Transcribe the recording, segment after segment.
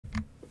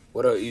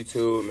What up,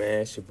 YouTube,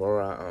 man? It's your boy,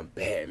 I'm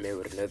back, man,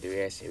 with another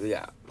reaction. We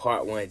got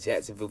part 1,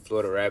 Jacksonville,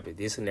 Florida rappers.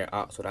 This and their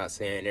ops without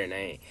saying their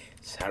name.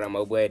 Shout out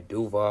my boy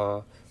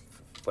Duval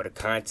for the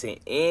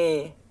content.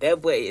 And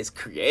that boy is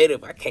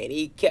creative. I can't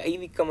even he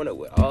be coming up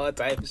with all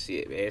type of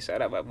shit, man.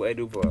 Shout out my boy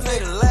Duval. Hey,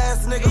 the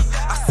last nigga,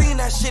 I seen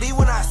that shit, he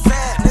when I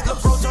sad,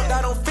 nigga. Bro jumped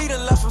out on feet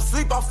and left him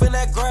sleep off in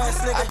that grass,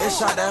 nigga. It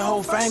shot that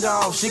whole finger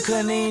off, she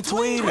couldn't even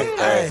tweet it.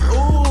 Hey,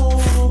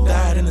 ooh,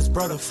 died in his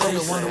brother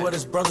face. I wonder what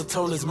his brother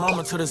told his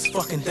mama to this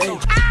fucking day.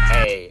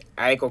 Hey,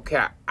 I ain't gonna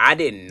cap. I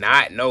did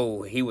not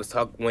know he was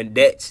talking when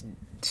that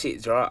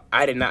shit dropped.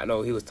 I did not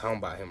know he was talking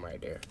about him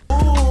right there.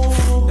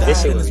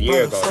 This shit was a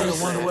year ago.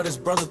 I wonder what his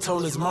brother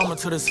told his mama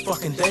to this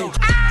fucking day. 4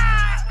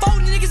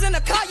 niggas in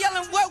the car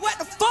yelling, what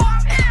the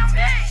fuck?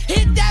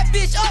 Hit that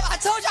bitch up, I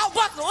told y'all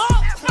buckle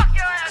up. Fuck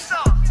your ass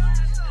up.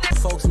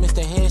 Folks missed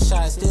a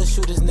headshot, still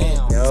shoot his name.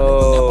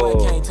 No. That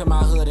boy came to my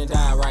hood and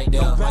died right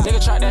there. My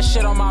nigga tried that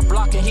shit on my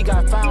block and he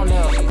got found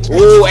there.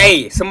 Ooh,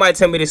 hey, somebody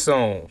tell me this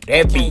song.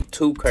 That beat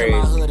too crazy.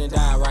 My hood and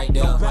died right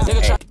there. My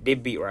nigga Hey,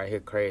 this beat right here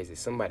crazy.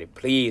 Somebody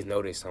please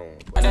know this song.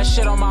 tried that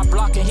shit on my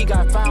block and he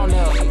got found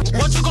there.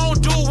 What you gonna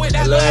do with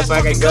that last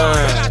fucking gun?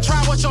 I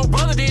tried what your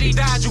brother did, he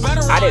died. You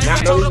better run. I did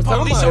not know he was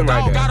talking about him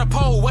right there. Got a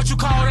pole, what you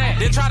call that?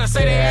 They try to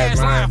say they ass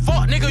lying.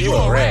 Fuck nigga, you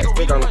a rat.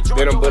 They gonna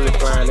get them bullets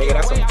flying, nigga.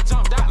 That's some.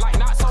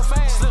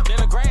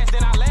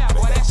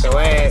 So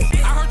ass. I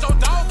heard your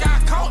dog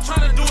got caught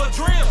trying to do a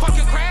drill.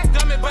 Fucking crash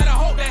dummy, better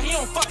hope that he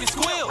don't fucking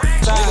squeal.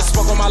 Niggas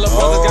spoke on my little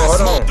brother, got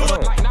smoked. Do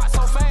it like not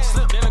so fast.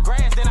 Slipped in the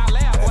grass, then I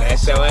laughed.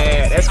 That's your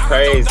ass. That's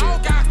crazy.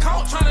 Dog got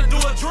caught trying to do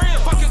a drill.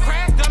 Fucking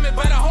crash dummy,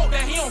 better hope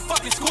that he don't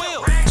fucking squeal.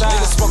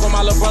 Niggas spoke on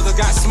my little brother,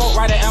 got smoked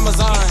right at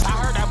Amazon.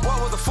 I heard that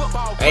boy was a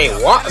football player.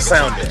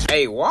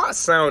 Hey, Watt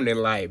sounded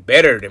like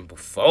better than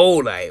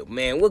before. Like,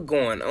 man, what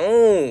going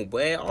on,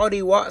 boy? All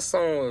these Watt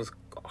songs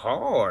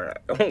hard.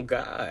 Oh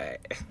God.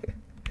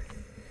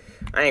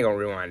 I ain't gonna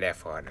rewind that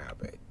far now,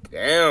 but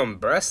damn,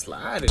 bruh,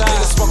 slide it.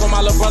 Niggas spoke on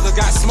my little brother,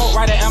 got smoked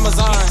right at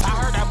Amazon. I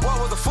heard that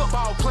boy was a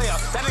football player.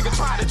 That nigga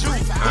tried to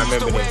juke. I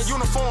remember this.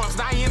 Uniforms,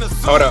 now he in a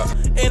suit. Hold up.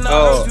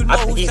 Oh,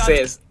 I think he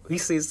says he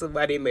sees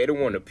somebody made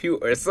him want to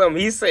puke or something.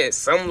 He said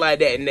something like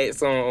that in that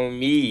song on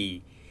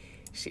me.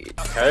 Shit,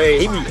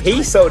 hey,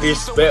 he so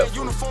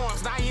disrespectful.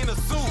 Uniforms, now he in a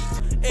suit.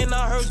 And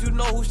I heard you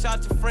know who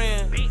shot your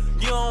friend.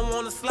 You don't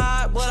want to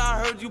slide, but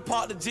I heard you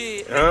part the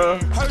jig.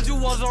 Heard you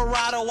was a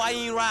rider, why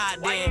you ain't ride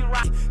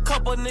then?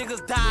 Couple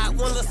niggas died, 1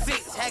 to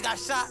 6 had got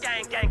shot.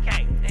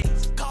 Gang.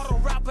 Caught a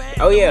rapper.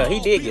 Oh yeah, he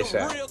did get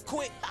shot. Real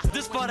quick.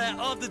 This for that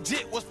other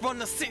jit was from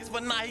the 6,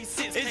 but now he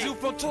 6. Is you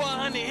from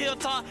 1200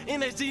 Hilltop,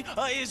 NSG,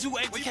 or is you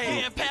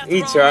HK?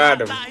 He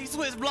tried him. He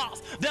switched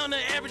blocks down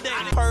there every day.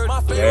 Heard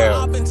my favorite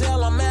up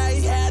until I'm mad.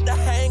 He had to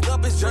hang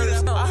up his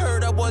jersey. I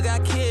heard that boy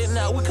got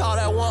kidnapped. We call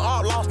that one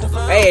art lost and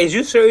found. Hey, is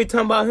you sure you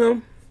talking about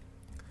him?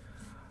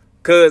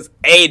 Cause,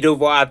 hey,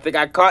 Duval, I think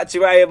I caught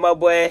you right here, my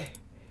boy.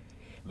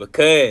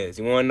 Because,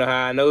 you wanna know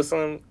how I know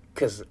something?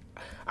 Cause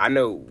I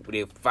know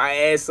the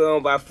fire ass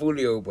song by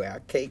Fulio, boy. I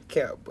can't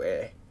count,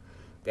 boy.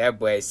 That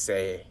boy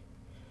say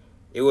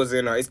it was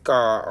in it's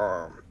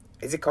called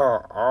is it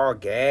called All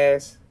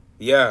Gas?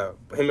 Yeah,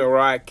 him and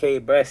Rod K.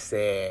 Bus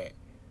said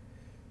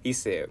he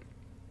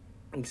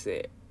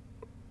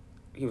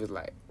was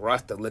like,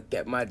 Rasta looked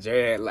at my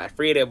dread like,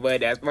 Frida, boy,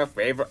 that's my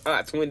favorite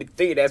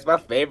 23, that's my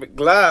favorite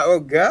glove. Oh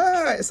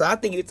God. So I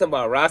think he's talking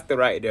about Rasta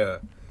right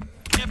there.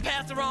 And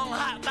passed the wrong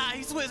hot line,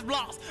 he switched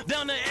blocks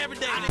down there every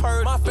day.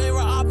 Heard my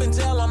favorite up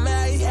until I'm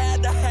mad. He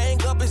had to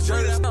hang up his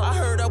jersey. I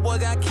heard that boy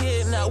got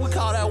kidnapped. We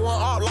call that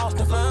one art lost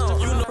and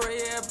found. You know,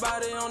 pray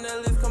everybody on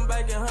that list come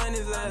back and hunt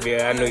his ass.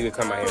 Yeah, I knew you would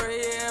come out here.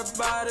 Pray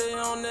everybody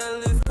on that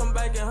list come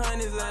back and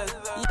hunt his ass.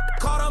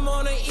 Caught him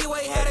on the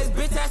E-way, had his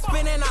bitch ass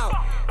spinning out.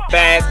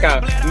 Fast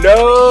car.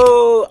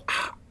 No.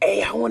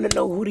 Hey, I want to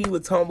know who he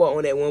was talking about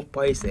on that one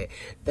part. He said,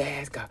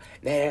 fast car.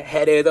 That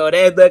had it on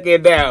that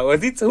ducking down.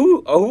 Was he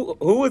who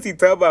was he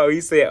talking about? He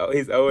said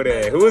his old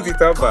ass. Who was he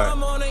talking about?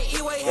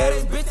 That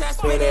is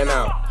spinning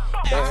out.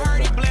 I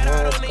heard he bled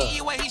out on the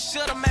E-way. He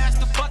should have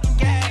matched the fucking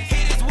gas.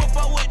 Hit his whip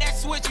up with that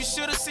switch. You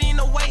should have seen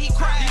the way he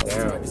crashed.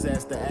 His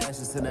ass to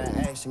ashes in that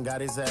action,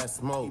 got his ass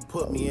smoked.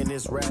 Put me in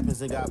this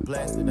rappers and got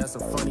blasted. That's a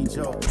funny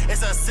joke.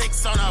 It's a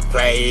 6 on a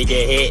play. He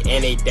get hit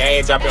and he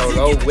died. Drop it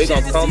low. We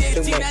gon' come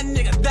too much. That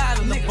nigga died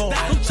on the boat.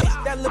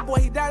 That little boy,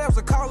 he died. That was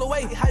a call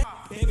away.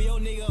 Baby, your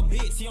nigga a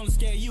bitch. He only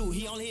scare you.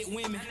 He only hit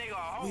women.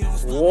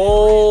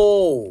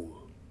 Whoa.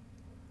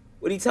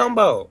 What he talking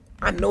about?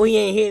 I know he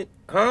ain't hit.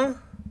 Huh?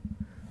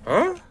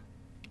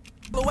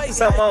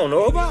 Something I don't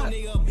know about.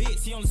 He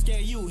only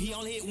scare you. He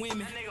only hit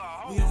women.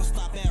 We don't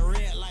stop at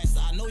red lights.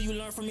 I know you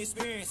learn from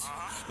experience.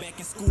 Back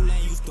in school,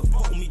 they used to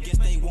fuck me. Guess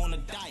they wanna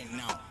die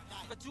now.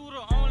 But you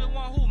the only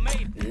one who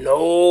made it.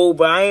 No,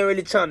 but I ain't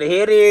really trying to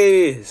hear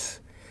this.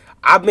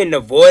 I've been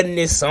avoiding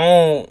this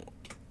song.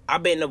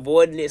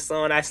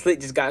 That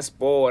slick just got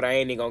spoiled. I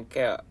ain't even gonna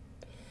care.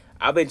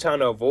 I've been trying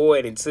to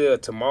avoid until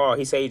tomorrow.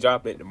 He say he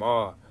dropping it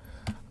tomorrow.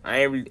 I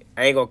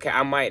ain't gonna care.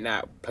 I might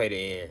not play the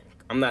end.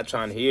 I'm not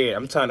trying to hear it.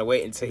 I'm trying to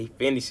wait until he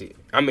finish it.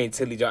 I mean,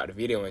 until he drop the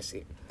video and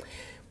shit.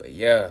 But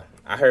yeah,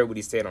 I heard what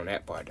he said on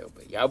that part though.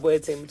 But y'all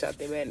boys tell me what y'all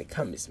think, man, in the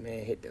comments,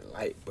 man. Hit the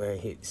like button,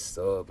 hit the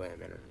sub button,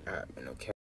 man. Okay.